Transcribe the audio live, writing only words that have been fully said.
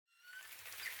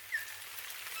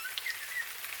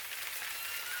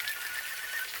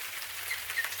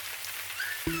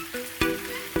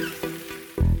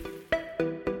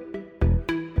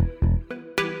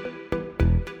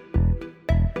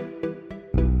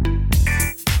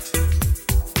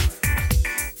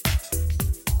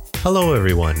Hello,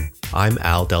 everyone. I'm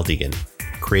Al Deldegan,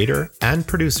 creator and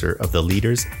producer of the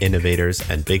Leaders, Innovators,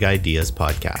 and Big Ideas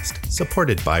podcast,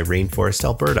 supported by Rainforest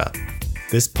Alberta.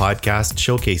 This podcast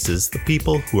showcases the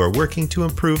people who are working to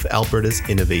improve Alberta's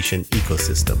innovation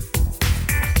ecosystem.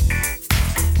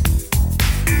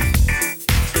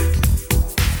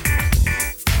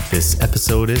 This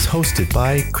episode is hosted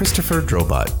by Christopher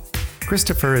Drobot.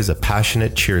 Christopher is a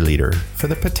passionate cheerleader for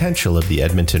the potential of the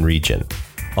Edmonton region.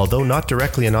 Although not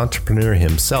directly an entrepreneur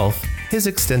himself, his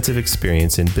extensive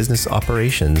experience in business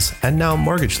operations and now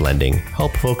mortgage lending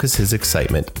help focus his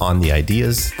excitement on the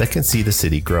ideas that can see the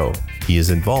city grow. He is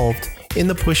involved in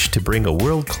the push to bring a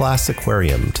world-class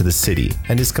aquarium to the city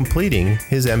and is completing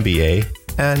his MBA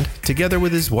and, together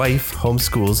with his wife,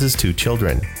 homeschools his 2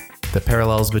 children. The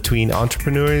parallels between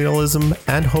entrepreneurialism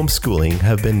and homeschooling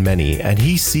have been many, and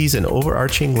he sees an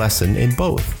overarching lesson in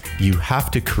both. You have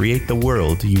to create the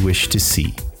world you wish to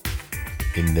see.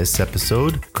 In this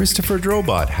episode, Christopher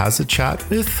Drobot has a chat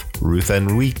with Ruth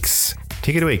Ann Weeks.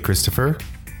 Take it away, Christopher.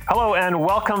 Hello and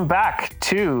welcome back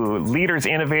to Leaders,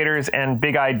 Innovators, and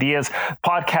Big Ideas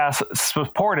podcast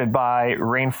supported by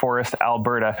Rainforest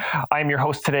Alberta. I'm your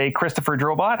host today, Christopher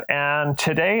Drobot, and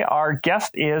today our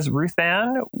guest is Ruth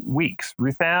Ann Weeks.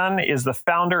 Ruth Ann is the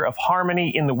founder of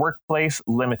Harmony in the Workplace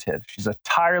Limited. She's a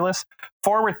tireless,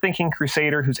 forward-thinking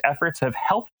crusader whose efforts have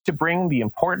helped to bring the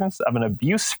importance of an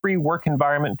abuse-free work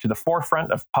environment to the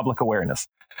forefront of public awareness.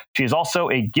 She is also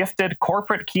a gifted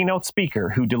corporate keynote speaker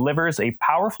who delivers a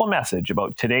powerful message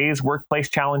about today's workplace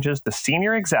challenges to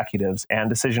senior executives and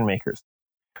decision makers.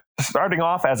 Starting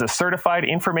off as a certified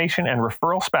information and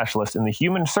referral specialist in the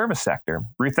human service sector,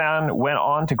 Ruth Ann went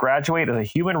on to graduate as a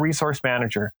human resource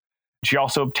manager. She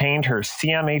also obtained her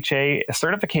CMHA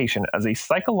certification as a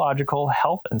psychological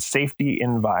health and safety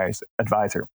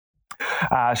advisor.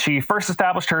 She first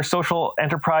established her social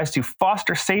enterprise to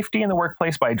foster safety in the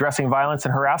workplace by addressing violence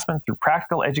and harassment through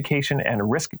practical education and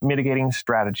risk mitigating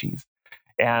strategies.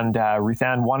 And Ruth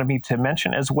Ann wanted me to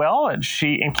mention as well,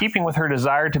 in keeping with her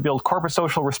desire to build corporate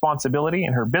social responsibility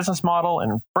in her business model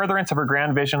and furtherance of her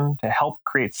grand vision to help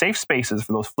create safe spaces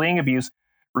for those fleeing abuse,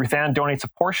 Ruth Ann donates a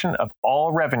portion of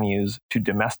all revenues to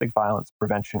domestic violence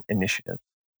prevention initiatives.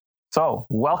 So,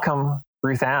 welcome,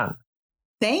 Ruth Ann.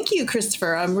 Thank you,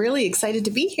 Christopher. I'm really excited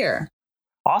to be here.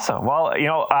 Awesome. Well,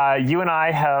 you and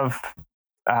I have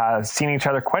seen each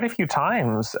other quite a few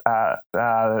times at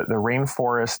the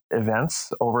Rainforest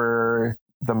events over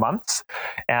the months.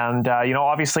 And,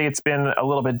 obviously it's been a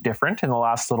little bit different in the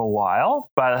last little while,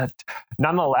 but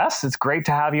nonetheless, it's great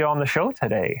to have you on the show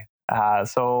today.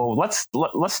 So let's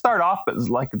start off,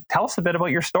 tell us a bit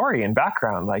about your story and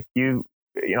background.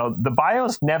 The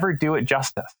bios never do it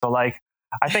justice. So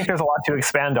I think there's a lot to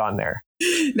expand on there.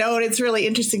 No, and it's really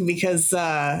interesting because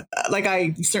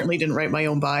I certainly didn't write my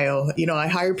own bio. I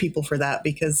hire people for that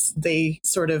because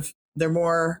they're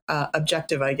more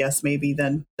objective, I guess, maybe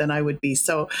than I would be.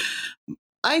 So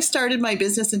I started my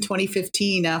business in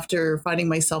 2015 after finding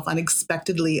myself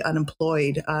unexpectedly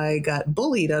unemployed. I got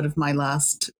bullied out of my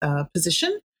last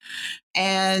position.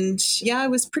 And I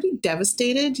was pretty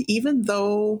devastated, even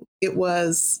though it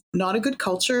was not a good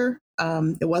culture.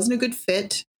 It wasn't a good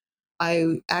fit.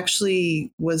 I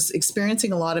actually was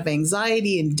experiencing a lot of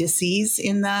anxiety and dis-ease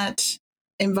in that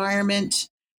environment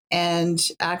and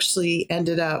actually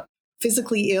ended up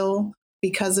physically ill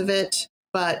because of it.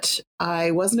 But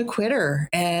I wasn't a quitter,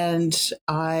 and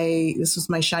this was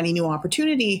my shiny new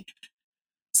opportunity.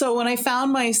 So when I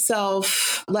found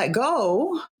myself let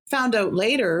go, found out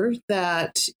later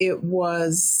that it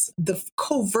was the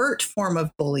covert form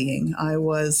of bullying. I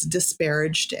was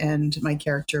disparaged and my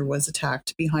character was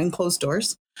attacked behind closed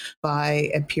doors by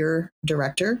a peer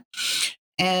director.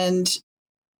 And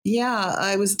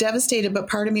I was devastated, but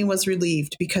part of me was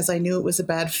relieved because I knew it was a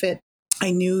bad fit.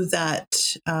 I knew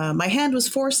that my hand was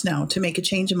forced now to make a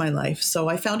change in my life. So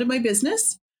I founded my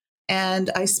business. And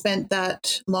I spent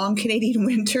that long Canadian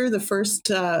winter, the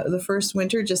first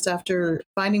winter, just after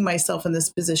finding myself in this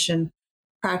position,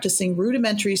 practicing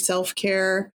rudimentary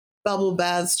self-care, bubble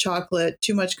baths, chocolate,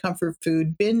 too much comfort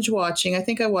food, binge watching. I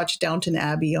think I watched Downton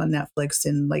Abbey on Netflix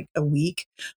in a week.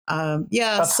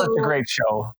 That's such a great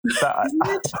show.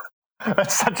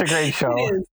 That's such a great show.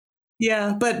 It is.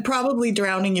 Yeah, but probably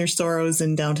drowning your sorrows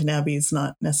in Downton Abbey is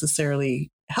not necessarily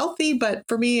healthy, but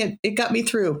for me, it got me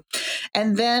through.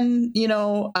 And then,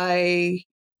 I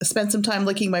spent some time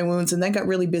licking my wounds and then got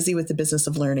really busy with the business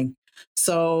of learning.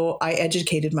 So I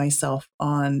educated myself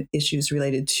on issues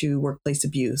related to workplace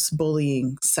abuse,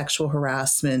 bullying, sexual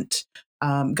harassment,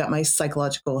 got my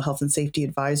psychological health and safety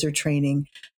advisor training,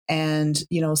 And,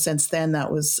 since then,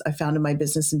 I founded my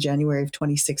business in January of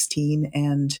 2016,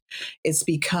 and it's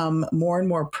become more and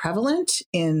more prevalent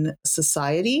in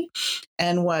society.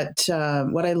 And what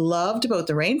I loved about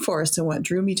the rainforest and what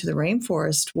drew me to the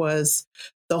rainforest was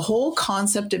the whole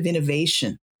concept of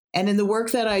innovation. And in the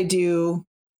work that I do,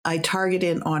 I target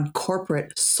in on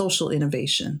corporate social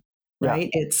innovation. Right.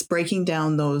 Yeah. It's breaking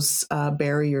down those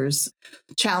barriers,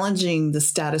 challenging the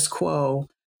status quo,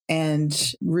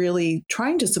 and really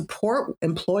trying to support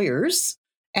employers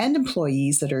and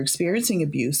employees that are experiencing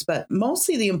abuse, but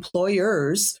mostly the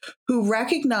employers who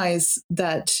recognize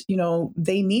that,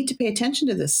 they need to pay attention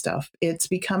to this stuff. It's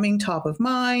becoming top of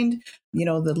mind.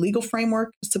 The legal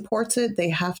framework supports it. They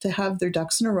have to have their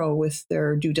ducks in a row with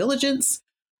their due diligence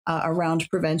around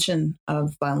prevention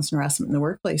of violence and harassment in the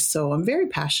workplace. So I'm very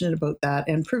passionate about that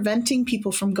and preventing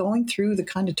people from going through the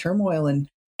kind of turmoil and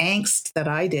angst that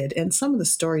I did. And some of the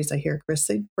stories I hear, Chris,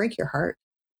 they break your heart.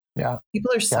 Yeah.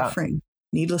 People are suffering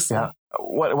needlessly. Yeah.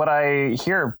 What I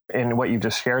hear in what you've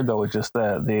just shared, though, is just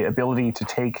the ability to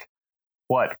take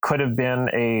what could have been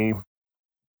a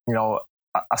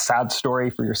sad story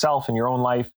for yourself in your own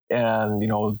life, and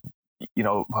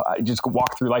just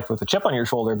walk through life with a chip on your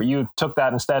shoulder, but you took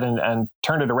that instead and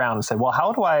turned it around and said, well,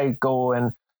 how do I go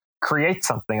and create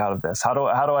something out of this? How do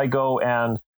I go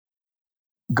and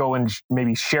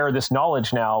maybe share this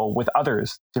knowledge now with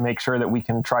others to make sure that we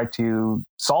can try to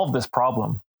solve this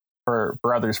problem for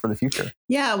others for the future?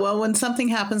 Yeah, well, when something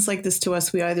happens like this to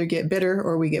us, we either get bitter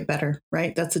or we get better,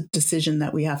 right? That's a decision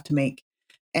that we have to make.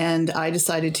 And I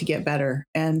decided to get better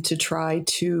and to try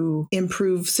to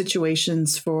improve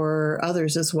situations for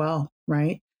others as well,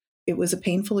 right? It was a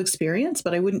painful experience,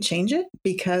 but I wouldn't change it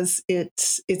because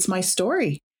it's my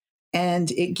story.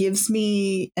 And it gives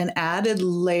me an added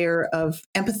layer of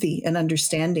empathy and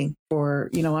understanding for,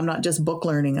 I'm not just book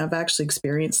learning. I've actually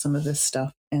experienced some of this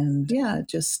stuff. And yeah, it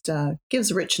just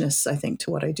gives richness, I think,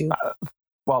 to what I do.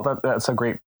 Well, that's a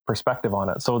great perspective on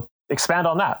it. So expand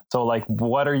on that. So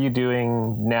what are you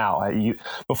doing now?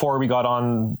 Before we got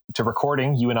on to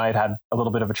recording, you and I had a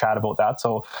little bit of a chat about that.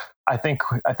 So I think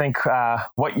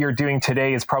what you're doing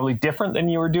today is probably different than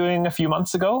you were doing a few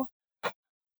months ago.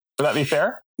 Would that be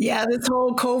fair? Yeah, this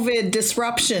whole COVID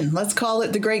disruption, let's call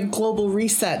it the great global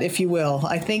reset, if you will.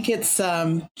 I think it's,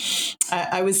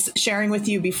 I was sharing with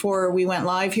you before we went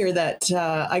live here that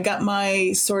I got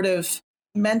my sort of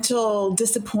mental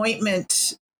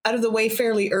disappointment out of the way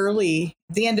fairly early,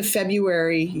 the end of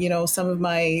February. Some of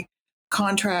my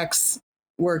contracts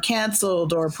were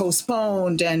canceled or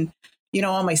postponed, and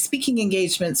all my speaking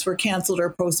engagements were canceled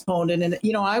or postponed. And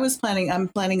I'm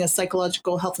planning a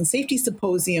psychological health and safety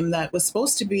symposium that was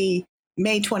supposed to be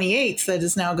May 28th that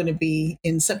is now going to be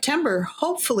in September,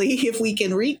 hopefully, if we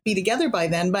can be together by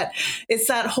then. But it's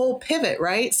that whole pivot,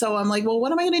 right? So I'm like, well,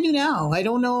 what am I going to do now? I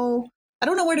don't know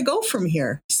where to go from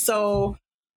here. So,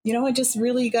 I just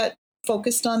really got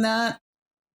focused on that.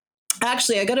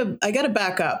 Actually, I gotta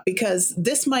back up because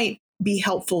this might be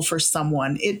helpful for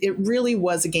someone. It really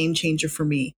was a game changer for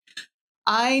me.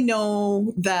 I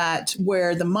know that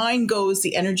where the mind goes,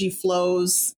 the energy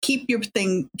flows. Keep your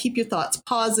thoughts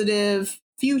positive,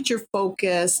 future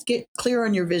focused, get clear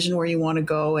on your vision where you want to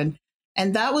go. And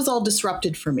that was all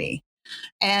disrupted for me.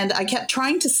 And I kept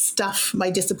trying to stuff my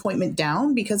disappointment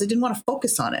down because I didn't want to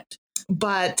focus on it.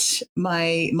 But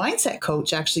my mindset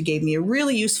coach actually gave me a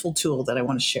really useful tool that I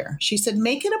want to share. She said,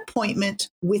 make an appointment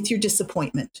with your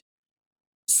disappointment.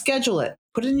 Schedule it,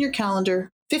 put it in your calendar,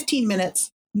 15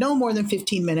 minutes, no more than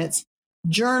 15 minutes.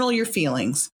 Journal your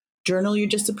feelings, journal your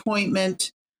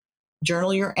disappointment,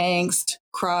 journal your angst,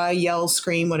 cry, yell,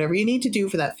 scream, whatever you need to do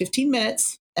for that 15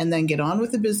 minutes, and then get on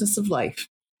with the business of life.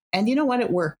 And you know what?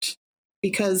 It worked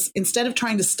because instead of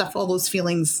trying to stuff all those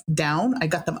feelings down, I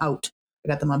got them out. I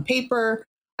got them on paper.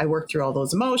 I worked through all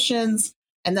those emotions,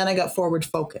 and then I got forward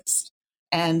focused.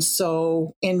 And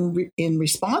so in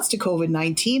response to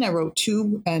COVID-19, I wrote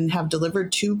and have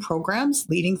delivered 2 programs,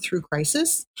 Leading Through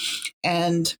Crisis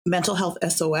and Mental Health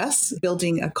SOS,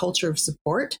 Building a Culture of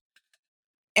Support.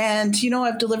 And,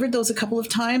 I've delivered those a couple of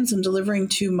times. I'm delivering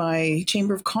to my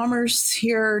Chamber of Commerce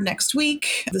here next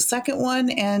week, the second one,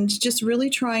 and just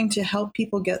really trying to help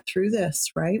people get through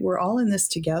this, right? We're all in this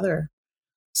together.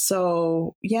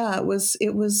 So yeah, it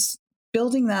was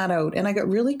building that out. And I got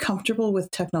really comfortable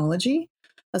with technology.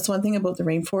 That's one thing about the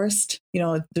rainforest.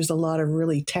 There's a lot of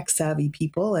really tech savvy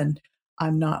people, and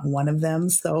I'm not one of them.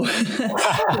 So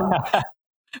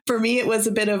For me, it was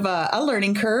a bit of a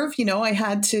learning curve. I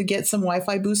had to get some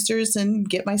Wi-Fi boosters and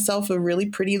get myself a really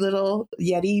pretty little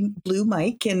Yeti Blue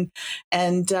mic and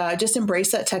just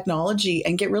embrace that technology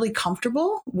and get really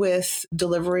comfortable with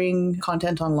delivering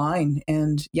content online.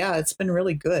 And yeah, it's been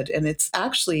really good. And it's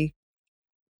actually,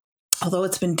 although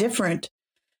it's been different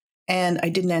and I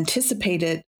didn't anticipate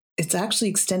it, it's actually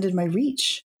extended my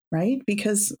reach, right?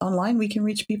 Because online we can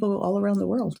reach people all around the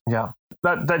world. Yeah.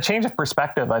 That change of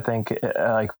perspective, I think,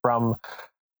 like from,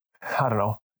 I don't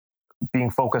know,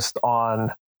 being focused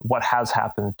on what has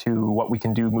happened to what we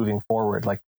can do moving forward.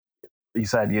 Like you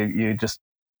said,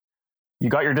 you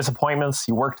got your disappointments,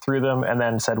 you worked through them, and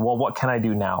then said, well, what can I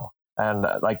do now? And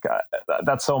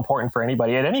that's so important for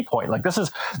anybody at any point. Like this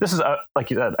is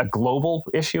a global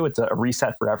issue. It's a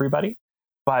reset for everybody.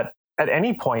 But at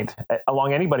any point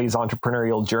along anybody's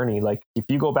entrepreneurial journey, like if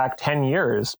you go back 10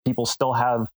 years, people still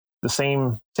have the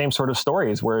same sort of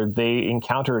stories where they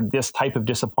encountered this type of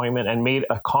disappointment and made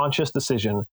a conscious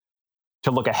decision to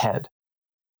look ahead.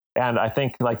 And I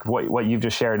think like what you've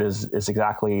just shared is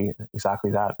exactly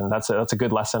that. And that's a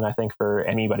good lesson, I think, for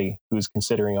anybody who's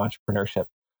considering entrepreneurship.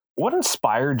 What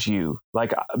inspired you,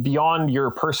 like beyond your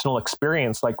personal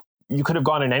experience? Like you could have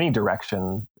gone in any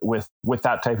direction with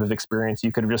that type of experience.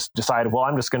 You could have just decided, well,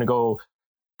 I'm just going to go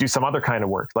do some other kind of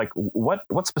work. Like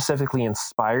what specifically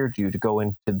inspired you to go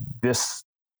into this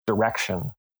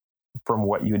direction from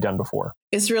what you had done before?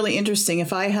 It's really interesting.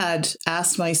 If I had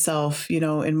asked myself,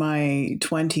 in my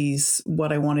 20s,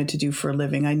 what I wanted to do for a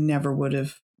living, I never would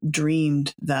have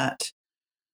dreamed that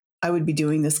I would be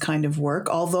doing this kind of work.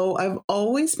 Although I've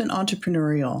always been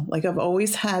entrepreneurial, like I've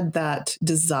always had that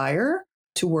desire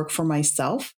to work for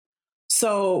myself.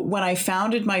 So when I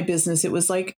founded my business, it was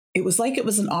like it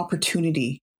was an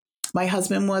opportunity. My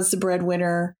husband was the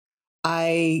breadwinner.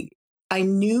 I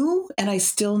knew, and I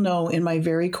still know in my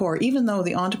very core, even though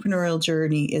the entrepreneurial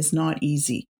journey is not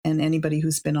easy, and anybody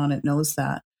who's been on it knows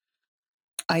that,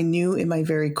 I knew in my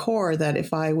very core that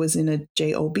if I was in a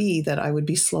job, that I would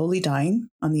be slowly dying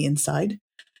on the inside.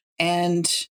 And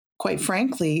quite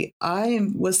frankly, I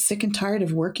was sick and tired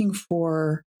of working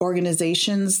for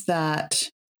organizations that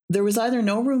there was either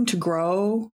no room to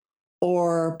grow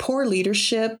or poor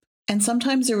leadership. And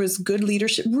sometimes there was good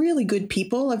leadership, really good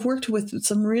people. I've worked with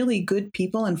some really good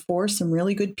people and for some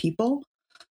really good people,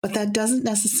 but that doesn't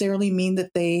necessarily mean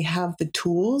that they have the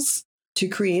tools to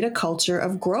create a culture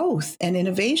of growth and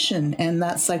innovation and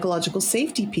that psychological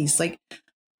safety piece. Like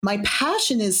my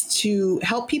passion is to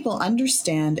help people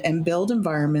understand and build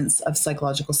environments of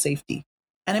psychological safety.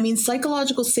 And I mean,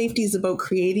 psychological safety is about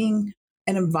creating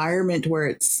an environment where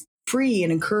it's free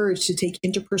and encouraged to take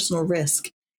interpersonal risk.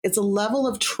 It's a level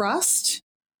of trust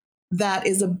that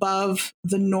is above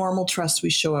the normal trust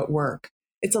we show at work.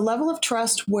 It's a level of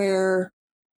trust where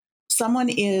someone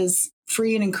is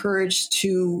free and encouraged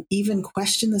to even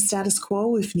question the status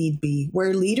quo if need be,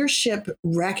 where leadership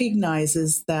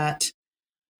recognizes that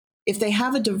if they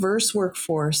have a diverse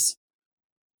workforce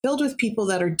filled with people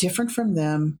that are different from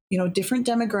them, different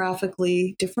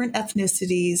demographically, different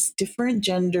ethnicities, different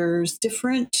genders,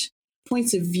 different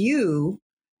points of view,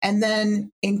 and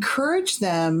then encourage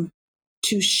them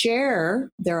to share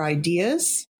their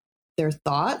ideas, their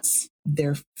thoughts,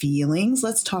 their feelings.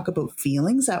 Let's talk about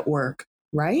feelings at work,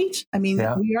 right? I mean,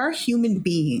 We are human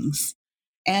beings.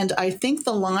 And I think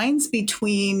the lines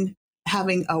between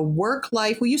having a work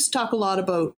life, we used to talk a lot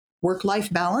about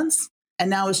work-life balance, and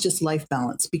now it's just life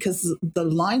balance because the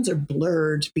lines are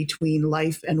blurred between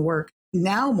life and work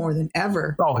now more than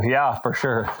ever. Oh, yeah, for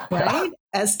sure. Right?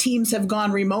 As teams have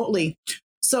gone remotely.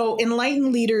 So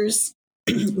enlightened leaders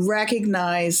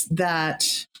recognize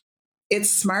that it's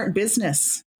smart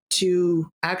business to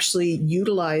actually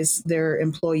utilize their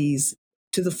employees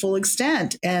to the full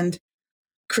extent and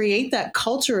create that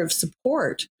culture of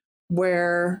support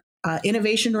where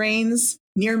innovation reigns,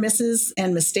 near misses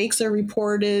and mistakes are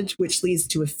reported, which leads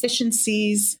to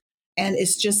efficiencies. And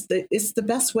it's the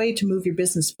best way to move your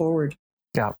business forward.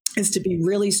 Yeah, is to be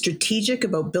really strategic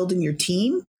about building your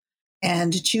team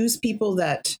and to choose people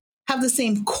that have the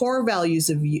same core values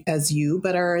as you,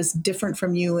 but are as different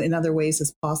from you in other ways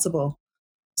as possible.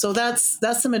 So that's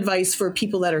some advice for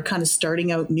people that are kind of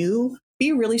starting out new.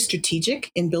 Be really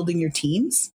strategic in building your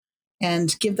teams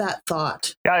and give that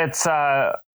thought. Yeah, it's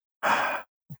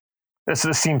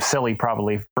this seems silly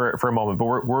probably for a moment, but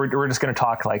we're just going to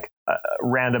talk like a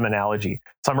random analogy.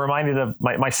 So I'm reminded of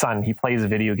my son. He plays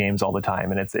video games all the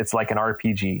time, and it's like an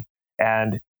RPG.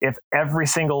 And if every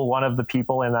single one of the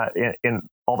people in that in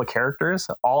all the characters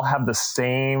all have the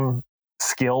same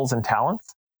skills and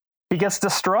talents, he gets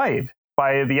destroyed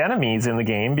by the enemies in the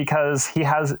game because he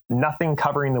has nothing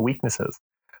covering the weaknesses.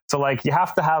 So like you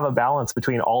have to have a balance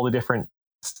between all the different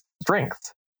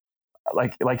strengths,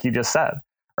 like you just said,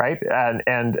 right?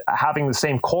 And having the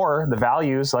same core, the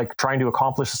values, like trying to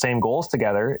accomplish the same goals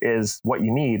together is what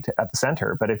you need at the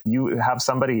center. But if you have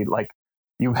somebody like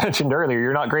you mentioned earlier,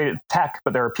 you're not great at tech,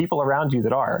 but there are people around you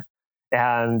that are.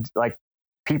 And like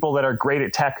people that are great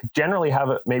at tech generally have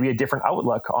maybe a different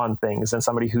outlook on things than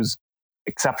somebody who's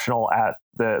exceptional at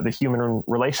the human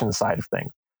relations side of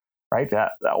things, right?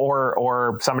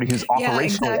 Or somebody who's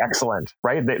operationally excellent,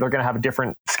 right? They're going to have a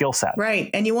different skill set. Right.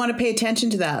 And you want to pay attention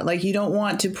to that. Like you don't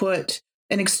want to put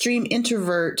an extreme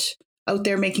introvert out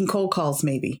there making cold calls,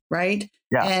 maybe, right?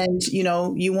 Yeah. And you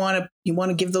want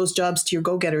to give those jobs to your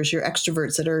go-getters, your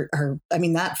extroverts that are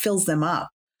that fills them up.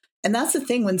 And that's the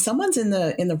thing, when someone's in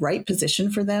the right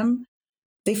position for them,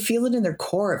 they feel it in their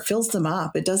core. It fills them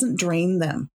up. It doesn't drain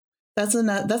them. That's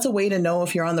a way to know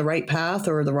if you're on the right path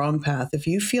or the wrong path. If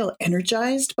you feel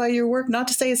energized by your work, not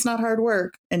to say it's not hard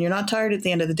work and you're not tired at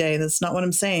the end of the day, that's not what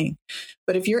I'm saying.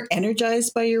 But if you're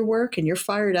energized by your work and you're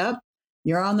fired up,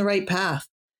 you're on the right path.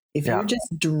 If you're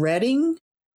just dreading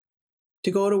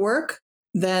to go to work,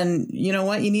 then you know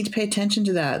what? You need to pay attention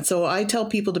to that. So I tell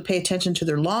people to pay attention to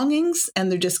their longings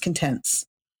and their discontents.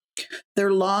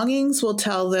 Their longings will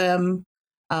tell them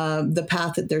the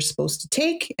path that they're supposed to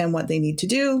take and what they need to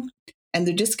do. And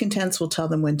their discontents will tell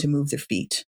them when to move their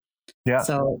feet. Yeah.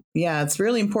 So yeah, it's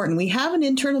really important. We have an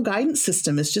internal guidance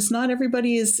system. It's just not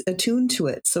everybody is attuned to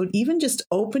it. So even just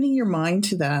opening your mind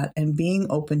to that and being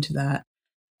open to that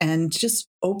and just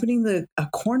opening a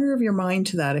corner of your mind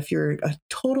to that. If you're a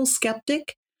total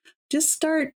skeptic, just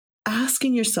start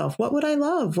asking yourself, what would I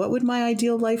love? What would my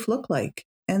ideal life look like?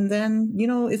 And then,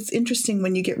 it's interesting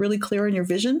when you get really clear on your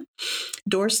vision,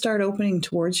 doors start opening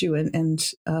towards you. And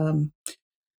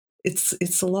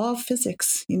it's the law of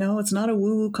physics. It's not a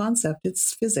woo-woo concept.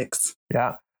 It's physics.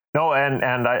 Yeah. No,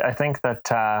 and I think that,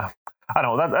 I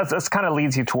don't know, that's kind of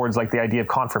leads you towards like the idea of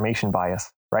confirmation bias,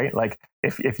 right? Like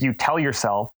if you tell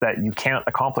yourself that you can't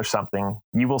accomplish something,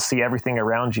 you will see everything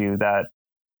around you that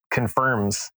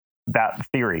confirms that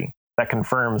theory, that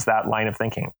confirms that line of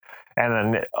thinking. And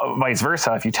then vice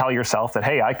versa, if you tell yourself that,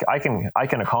 hey, I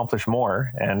can accomplish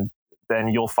more, and then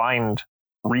you'll find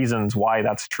reasons why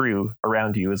that's true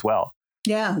around you as well.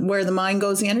 Yeah, where the mind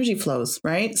goes, the energy flows,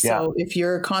 right? So if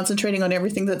you're concentrating on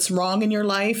everything that's wrong in your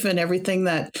life and everything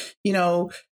that,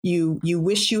 you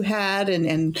wish you had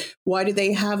and why do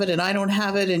they have it and I don't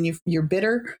have it and you're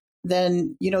bitter,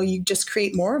 then, you just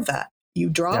create more of that. You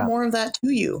draw more of that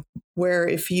to you. Where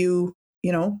if you,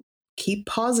 keep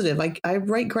positive. I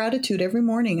write gratitude every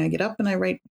morning. I get up and I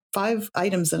write 5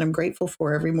 items that I'm grateful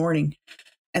for every morning.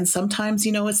 And sometimes,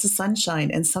 it's the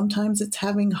sunshine, and sometimes it's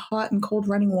having hot and cold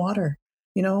running water.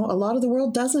 A lot of the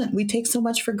world doesn't. We take so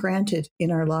much for granted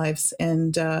in our lives.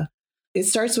 And it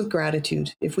starts with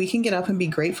gratitude. If we can get up and be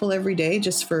grateful every day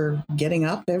just for getting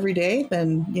up every day,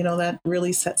 then, that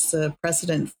really sets the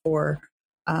precedent for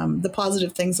the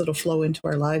positive things that'll flow into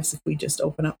our lives if we just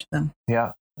open up to them.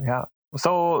 Yeah. Yeah.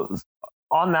 So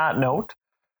on that note,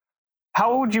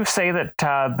 how would you say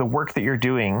that the work that you're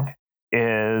doing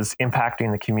is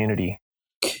impacting the community?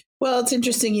 Well, it's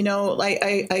interesting.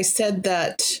 I said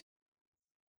that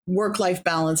work-life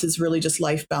balance is really just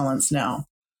life balance now.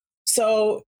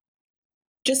 So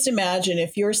just imagine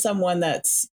if you're someone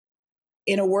that's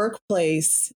in a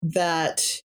workplace that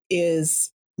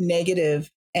is negative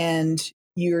and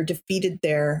you're defeated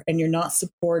there and you're not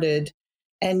supported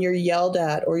and you're yelled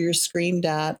at or you're screamed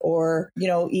at, or,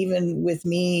 even with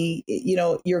me,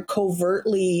 you're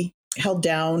covertly held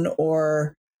down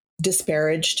or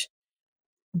disparaged.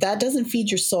 That doesn't feed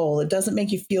your soul. It doesn't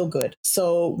make you feel good.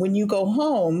 So when you go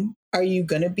home, are you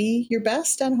going to be your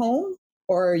best at home?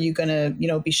 Or are you going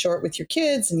to, be short with your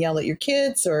kids and yell at your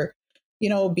kids, or,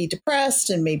 be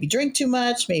depressed and maybe drink too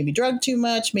much, maybe drug too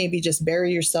much, maybe just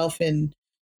bury yourself in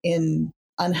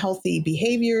unhealthy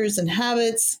behaviors and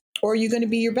habits? Or are you going to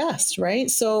be your best, right?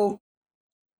 So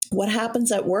what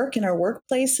happens at work in our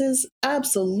workplaces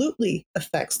absolutely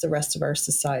affects the rest of our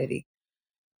society.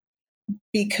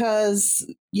 Because,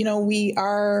 we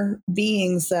are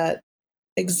beings that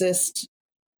exist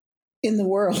in the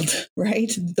world,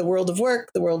 right? The world of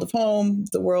work, the world of home,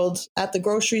 the world at the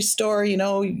grocery store.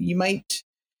 You might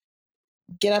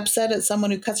get upset at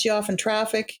someone who cuts you off in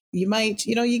traffic. You might,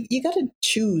 you got to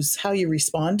choose how you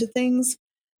respond to things,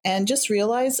 and just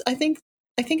realize, I think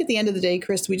at the end of the day,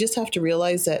 Chris, we just have to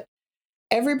realize that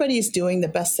everybody is doing the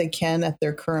best they can at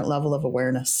their current level of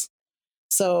awareness.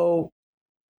 So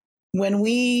when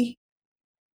we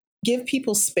give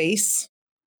people space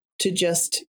to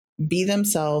just be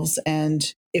themselves,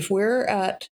 and if we're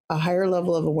at a higher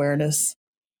level of awareness,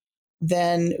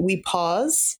 then we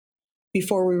pause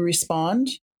before we respond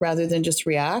rather than just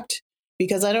react.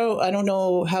 Because I don't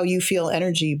know how you feel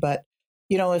energy, but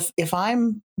if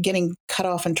I'm getting cut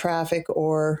off in traffic,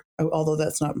 or although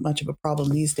that's not much of a problem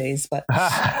these days, but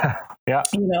yeah,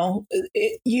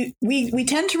 we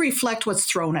tend to reflect what's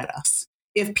thrown at us.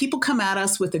 If people come at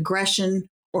us with aggression,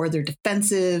 or they're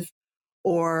defensive,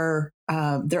 or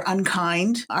they're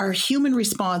unkind, our human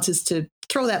response is to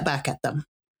throw that back at them.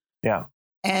 Yeah.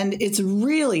 And it's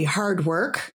really hard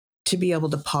work to be able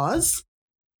to pause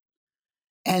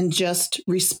and just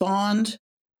respond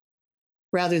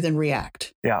rather than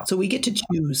react. Yeah. So we get to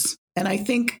choose. And I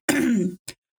think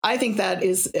that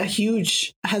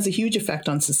has a huge effect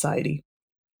on society.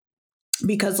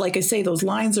 Because like I say, those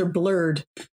lines are blurred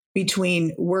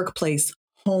between workplace,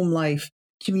 home life,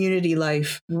 community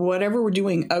life, whatever we're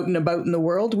doing out and about in the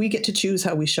world, we get to choose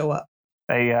how we show up.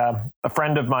 A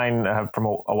friend of mine from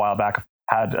a while back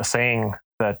had a saying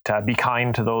that be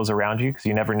kind to those around you, because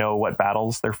you never know what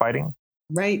battles they're fighting.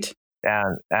 Right.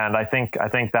 And I think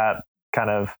that kind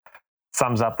of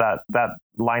sums up that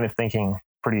line of thinking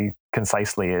pretty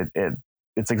concisely.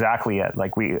 It's exactly it.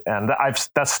 Like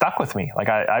that's stuck with me. Like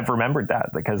I've remembered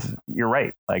that, because you're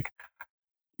right. Like,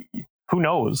 who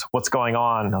knows what's going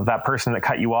on? That person that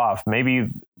cut you off, maybe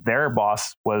their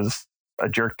boss was a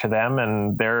jerk to them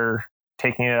and they're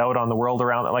taking it out on the world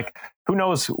around it. Like, who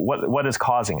knows what is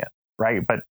causing it, right?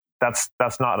 But that's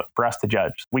not for us to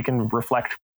judge. We can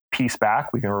reflect peace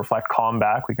back, we can reflect calm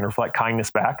back, we can reflect kindness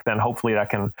back. Then hopefully that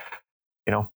can,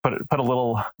 put a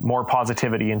little more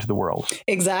positivity into the world.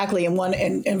 Exactly.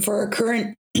 And for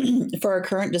our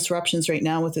current disruptions right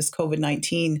now with this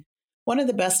COVID-19, one of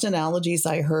the best analogies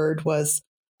I heard was,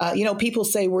 people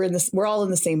say we're all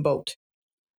in the same boat.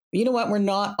 You know what? We're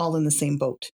not all in the same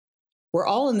boat. We're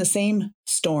all in the same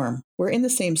storm. We're in the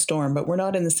same storm, but we're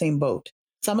not in the same boat.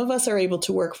 Some of us are able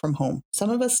to work from home. Some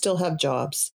of us still have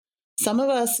jobs. Some of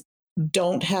us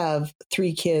don't have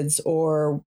 3 kids,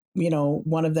 or,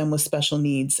 one of them with special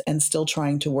needs and still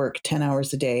trying to work 10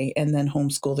 hours a day and then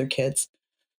homeschool their kids.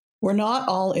 We're not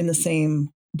all in the same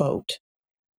boat.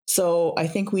 So I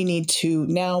think we need to,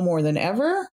 now more than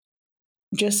ever,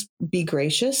 just be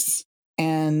gracious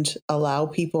and allow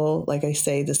people, like I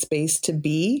say, the space to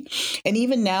be. And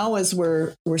even now, as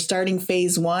we're starting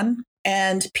phase 1,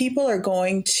 and people are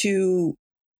going to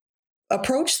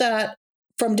approach that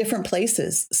from different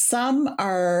places. Some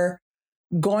are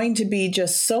going to be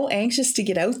just so anxious to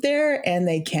get out there, and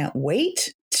they can't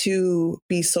wait to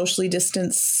be socially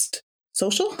distanced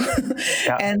social.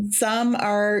 Yeah. And some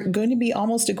are going to be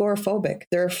almost agoraphobic.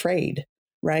 They're afraid,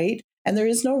 right? And there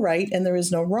is no right and there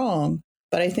is no wrong.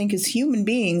 But I think as human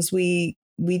beings, we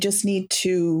just need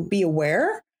to be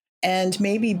aware and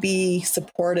maybe be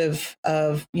supportive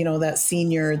of, that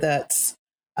senior that's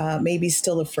maybe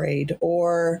still afraid,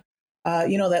 or,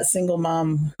 that single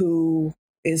mom who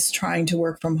is trying to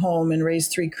work from home and raise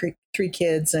three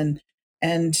kids and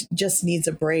just needs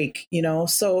a break,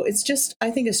 So I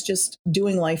think it's just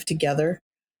doing life together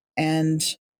and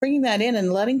bringing that in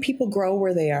and letting people grow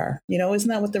where they are. Isn't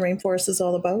that what the rainforest is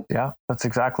all about? Yeah, that's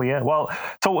exactly it. Well,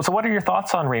 so what are your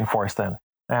thoughts on rainforest then?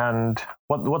 And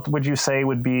what would you say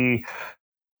would be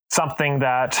something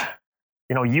that,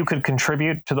 you could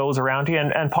contribute to those around you,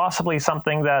 and possibly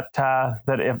something that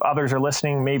if others are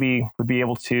listening, maybe would be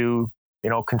able to,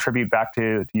 contribute back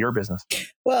to your business?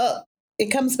 Well,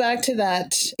 it comes back to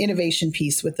that innovation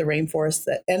piece with the rainforest.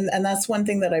 And that's one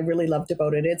thing that I really loved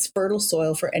about it. It's fertile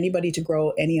soil for anybody to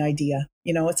grow any idea.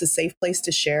 It's a safe place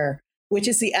to share, which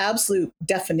is the absolute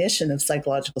definition of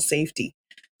psychological safety.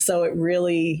 So it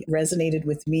really resonated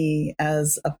with me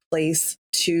as a place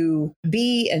to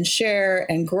be and share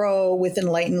and grow with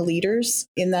enlightened leaders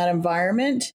in that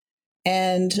environment.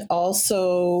 And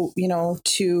also,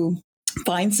 to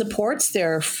find supports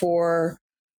there for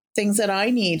things that I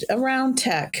need around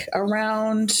tech,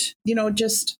 around,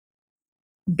 just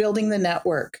building the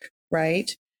network,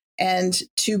 right? And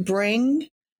to bring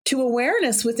to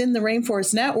awareness within the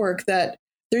Rainforest Network that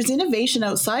there's innovation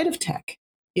outside of tech.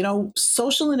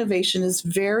 Social innovation is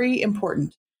very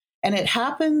important, and it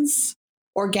happens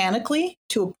organically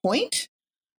to a point.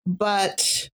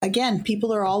 But again,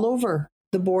 people are all over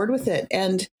the board with it.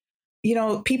 And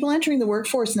people entering the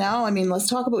workforce now, let's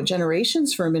talk about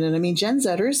generations for a minute. Gen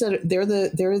Zers, they're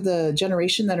the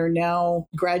generation that are now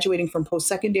graduating from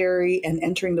post-secondary and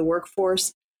entering the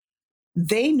workforce.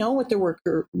 They know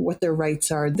what their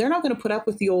rights are. They're not going to put up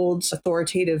with the old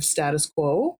authoritative status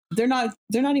quo. They're not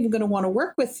even going to want to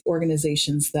work with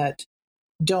organizations that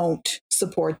don't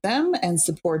support them and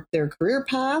support their career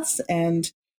paths.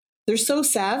 And they're so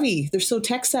savvy, they're so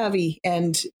tech savvy,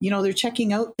 and they're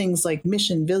checking out things like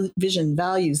mission, vision,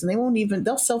 values, and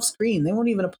they'll self-screen. They won't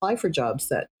even apply for jobs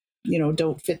that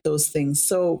don't fit those things.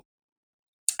 So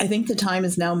I think the time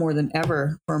is now more than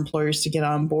ever for employers to get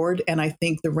on board. And I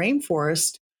think the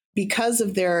Rainforest, because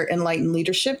of their enlightened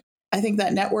leadership, I think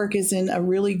that network is in a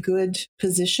really good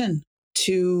position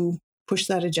to push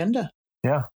that agenda.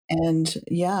 Yeah. And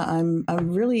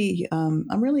I'm really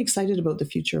excited about the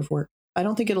future of work. I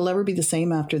don't think it'll ever be the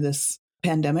same after this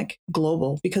pandemic,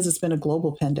 because it's been a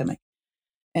global pandemic.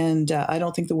 And I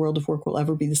don't think the world of work will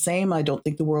ever be the same. I don't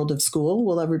think the world of school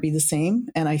will ever be the same.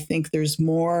 And I think there's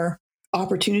more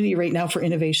opportunity right now for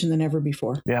innovation than ever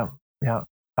before. Yeah.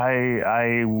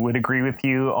 I would agree with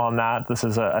you on that. This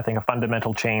is, I think, a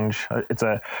fundamental change. It's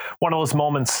one of those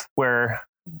moments where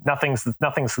nothing's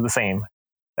the same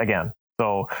again.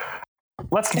 So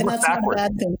let's look backwards.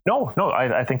 No,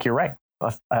 I think you're right.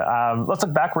 Let's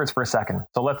look backwards for a second.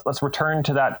 So let's return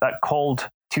to that cold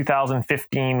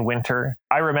 2015 winter.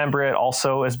 I remember it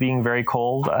also as being very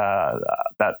cold.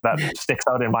 That sticks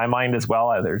out in my mind as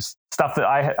well. There's stuff that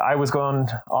I was going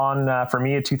on for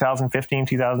me in 2015,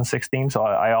 2016. So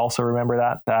I also remember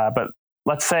that. But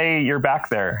let's say you're back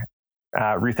there,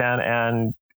 Ruth Ann,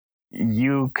 and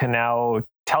you can now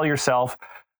tell yourself,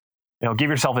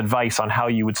 give yourself advice on how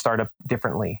you would start up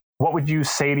differently. What would you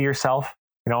say to yourself,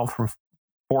 from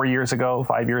 4 years ago,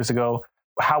 5 years ago?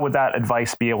 How would that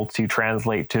advice be able to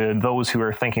translate to those who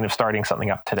are thinking of starting something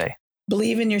up today?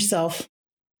 Believe in yourself.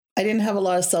 I didn't have a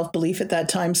lot of self-belief at that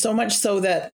time, so much so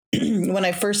that when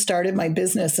I first started my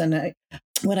business and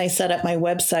when I set up my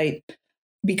website,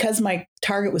 because my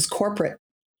target was corporate,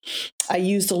 I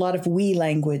used a lot of we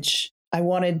language. I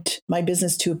wanted my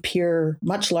business to appear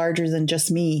much larger than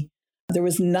just me. There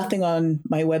was nothing on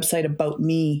my website about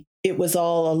me. It was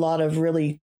all a lot of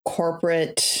really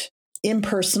corporate,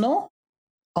 impersonal,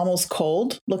 almost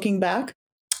cold looking back.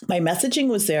 My messaging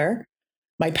was there.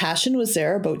 My passion was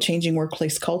there about changing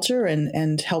workplace culture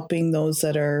and helping those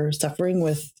that are suffering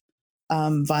with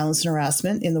violence and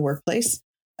harassment in the workplace.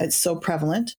 It's so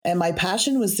prevalent. And my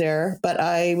passion was there, but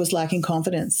I was lacking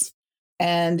confidence.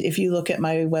 And if you look at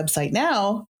my website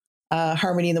now,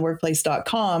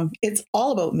 harmonyintheworkplace.com, it's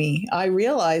all about me. I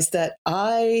realized that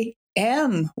I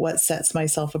am what sets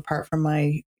myself apart from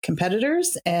my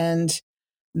competitors, and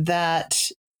that,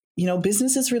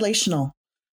 business is relational.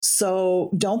 So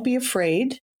don't be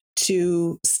afraid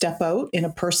to step out in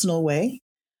a personal way.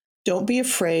 Don't be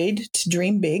afraid to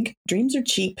dream big. Dreams are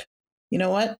cheap. You know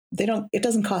what? It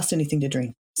doesn't cost anything to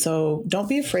dream. So don't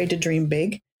be afraid to dream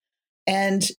big.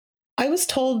 And I was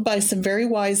told by some very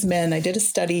wise men, I did a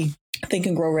study, Think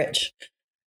and Grow Rich.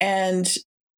 And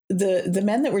the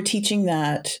men that were teaching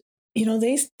that,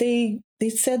 they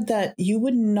said that you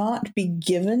would not be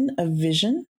given a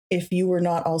vision if you were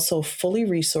not also fully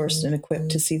resourced and equipped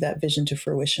to see that vision to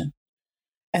fruition.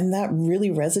 And that really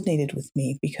resonated with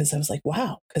me, because I was like,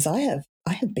 wow, because I have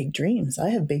big dreams. I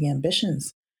have big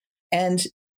ambitions. And,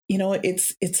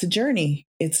 it's a journey.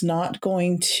 It's not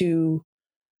going to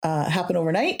happen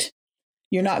overnight.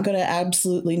 You're not going to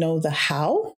absolutely know the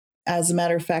how. As a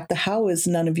matter of fact, the how is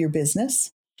none of your business.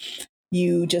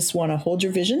 You just want to hold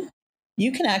your vision.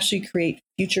 You can actually create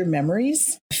future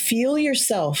memories. Feel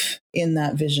yourself in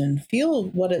that vision. Feel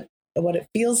what it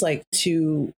feels like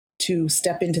to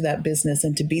step into that business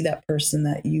and to be that person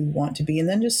that you want to be, and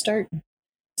then just start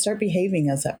behaving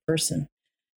as that person.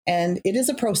 And it is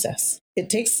a process. It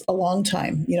takes a long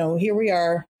time. Here we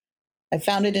are. I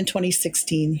founded in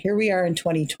 2016. Here we are in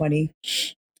 2020.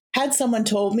 Had someone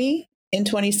told me in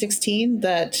 2016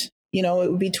 that, it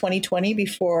would be 2020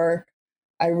 before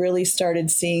I really started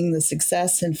seeing the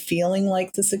success and feeling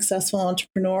like the successful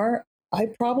entrepreneur, I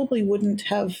probably wouldn't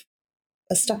have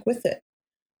stuck with it.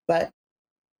 But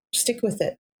stick with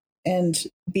it and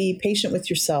be patient with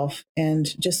yourself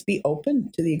and just be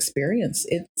open to the experience.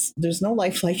 There's no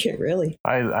life like it, really.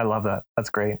 I love that.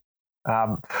 That's great.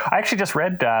 I actually just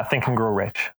read Think and Grow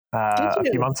Rich a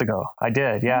few months ago. I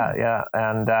did. Yeah.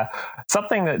 And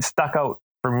something that stuck out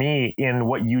for me in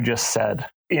what you just said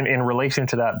in relation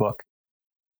to that book,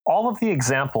 all of the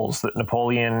examples that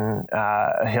Napoleon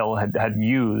Hill had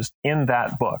used in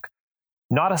that book,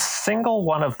 not a single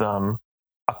one of them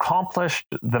accomplished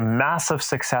the massive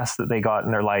success that they got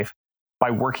in their life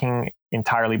by working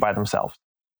entirely by themselves.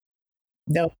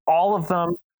 No. All of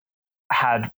them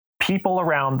had people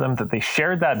around them that they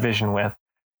shared that vision with,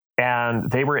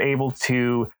 and they were able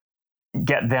to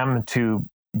get them to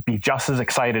be just as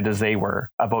excited as they were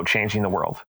about changing the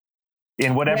world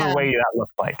in whatever way that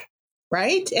looked like.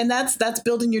 Right. And that's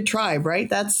building your tribe, right?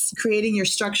 That's creating your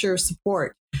structure of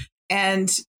support.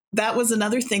 And that was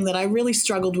another thing that I really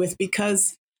struggled with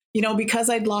because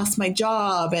I'd lost my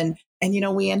job and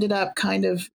we ended up kind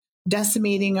of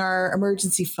decimating our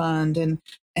emergency fund and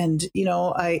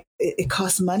it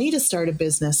costs money to start a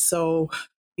business. So,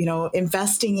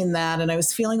 investing in that, and I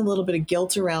was feeling a little bit of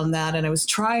guilt around that. And I was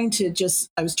trying to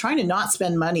not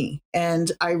spend money.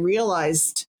 And I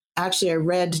realized, actually, I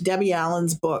read Debbie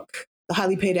Allen's book, The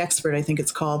Highly Paid Expert, I think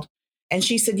it's called. And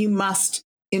she said, you must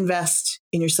invest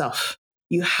in yourself.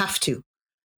 You have to.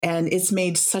 And it's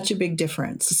made such a big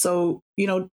difference. So,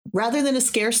 rather than a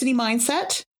scarcity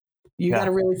mindset, you got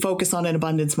to really focus on an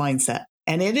abundance mindset.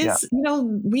 And it is,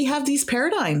 we have these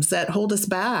paradigms that hold us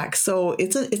back. So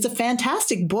it's a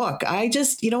fantastic book. I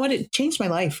just, it changed my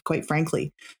life, quite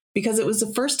frankly, because it was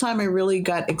the first time I really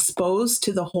got exposed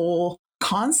to the whole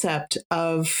concept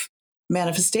of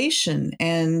manifestation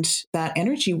and that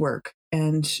energy work.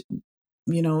 And,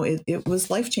 it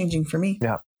was life-changing for me.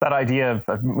 Yeah. That idea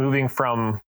of moving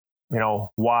from,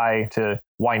 why to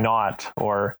why not,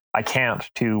 or I can't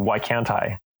to why can't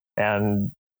I?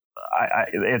 And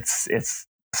it's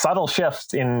subtle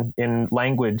shifts in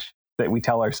language that we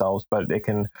tell ourselves, but it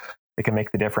can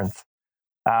make the difference.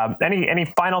 Any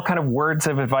final kind of words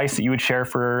of advice that you would share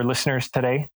for listeners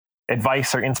today?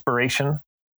 Advice or inspiration?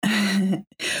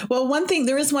 Well,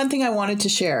 there is one thing I wanted to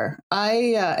share.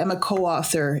 I am a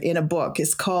co-author in a book.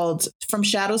 It's called From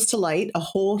Shadows to Light, A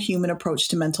Whole Human Approach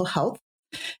to Mental Health.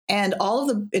 And all of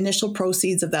the initial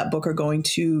proceeds of that book are going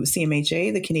to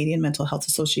CMHA, the Canadian Mental Health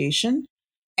Association.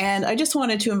 And I just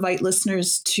wanted to invite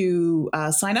listeners to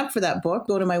sign up for that book.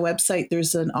 Go to my website.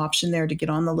 There's an option there to get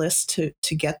on the list to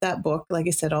get that book. Like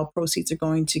I said, all proceeds are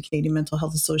going to Canadian Mental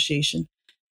Health Association.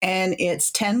 And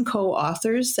it's 10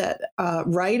 co-authors that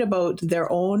write about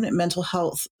their own mental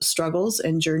health struggles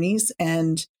and journeys,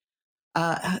 and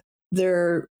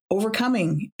they're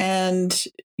overcoming. And,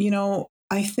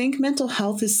 I think mental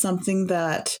health is something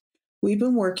that we've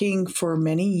been working for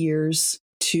many years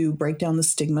to break down the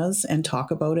stigmas and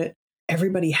talk about it.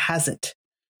 Everybody has it.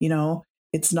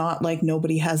 It's not like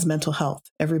nobody has mental health.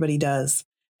 Everybody does.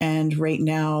 And right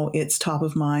now it's top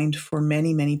of mind for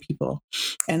many, many people.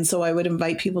 And so I would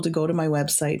invite people to go to my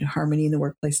website,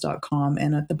 harmonyintheworkplace.com.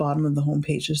 And at the bottom of the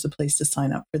homepage, there's a place to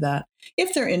sign up for that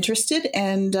if they're interested.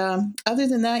 And other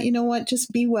than that,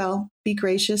 just be well, be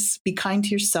gracious, be kind to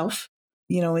yourself.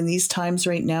 In these times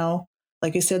right now,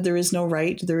 like I said, there is no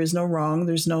right, there is no wrong,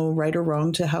 there's no right or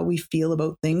wrong to how we feel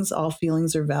about things. All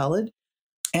feelings are valid.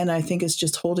 And I think it's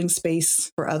just holding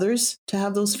space for others to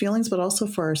have those feelings, but also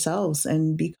for ourselves,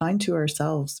 and be kind to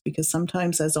ourselves, because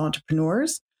sometimes as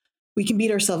entrepreneurs, we can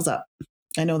beat ourselves up.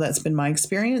 I know that's been my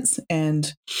experience.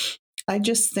 And I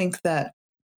just think that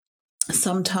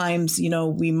sometimes,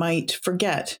 we might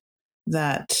forget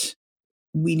that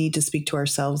we need to speak to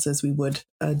ourselves as we would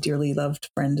a dearly loved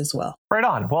friend as well. Right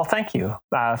on. Well, thank you.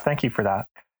 Thank you for that.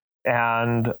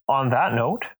 And on that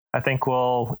note, I think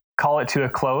we'll call it to a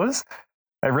close.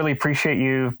 I really appreciate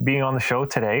you being on the show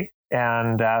today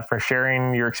and for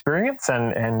sharing your experience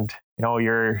and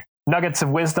your nuggets of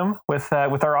wisdom with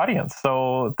our audience.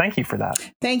 So thank you for that.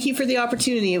 Thank you for the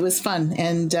opportunity. It was fun,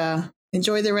 and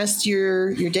enjoy the rest of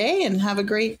your day and have a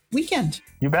great weekend.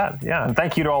 You bet. Yeah. And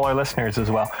thank you to all our listeners as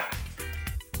well.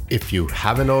 If you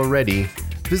haven't already,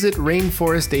 visit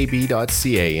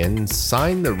rainforestab.ca and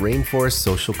sign the Rainforest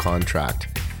Social Contract.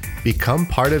 Become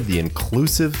part of the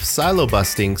inclusive,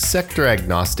 silo-busting,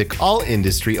 sector-agnostic,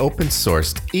 all-industry,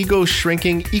 open-sourced,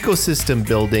 ego-shrinking,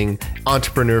 ecosystem-building,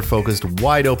 entrepreneur-focused,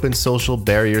 wide-open social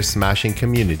barrier-smashing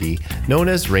community known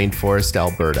as Rainforest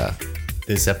Alberta.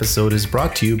 This episode is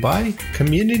brought to you by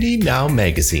Community Now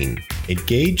Magazine.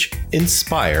 Engage,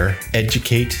 inspire,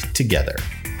 educate together.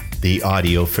 The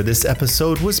audio for this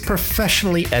episode was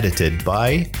professionally edited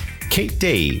by Kate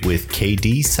Day with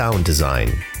KD Sound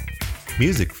Design.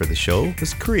 Music for the show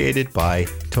was created by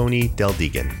Tony Del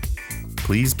Deegan.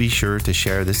 Please be sure to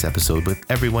share this episode with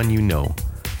everyone you know.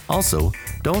 Also,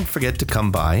 don't forget to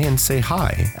come by and say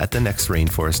hi at the next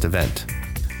Rainforest event.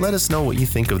 Let us know what you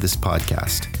think of this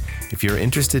podcast. If you're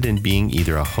interested in being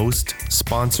either a host,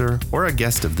 sponsor, or a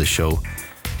guest of the show,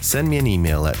 send me an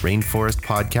email at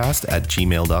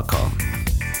rainforestpodcast@gmail.com.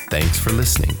 Thanks for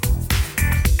listening.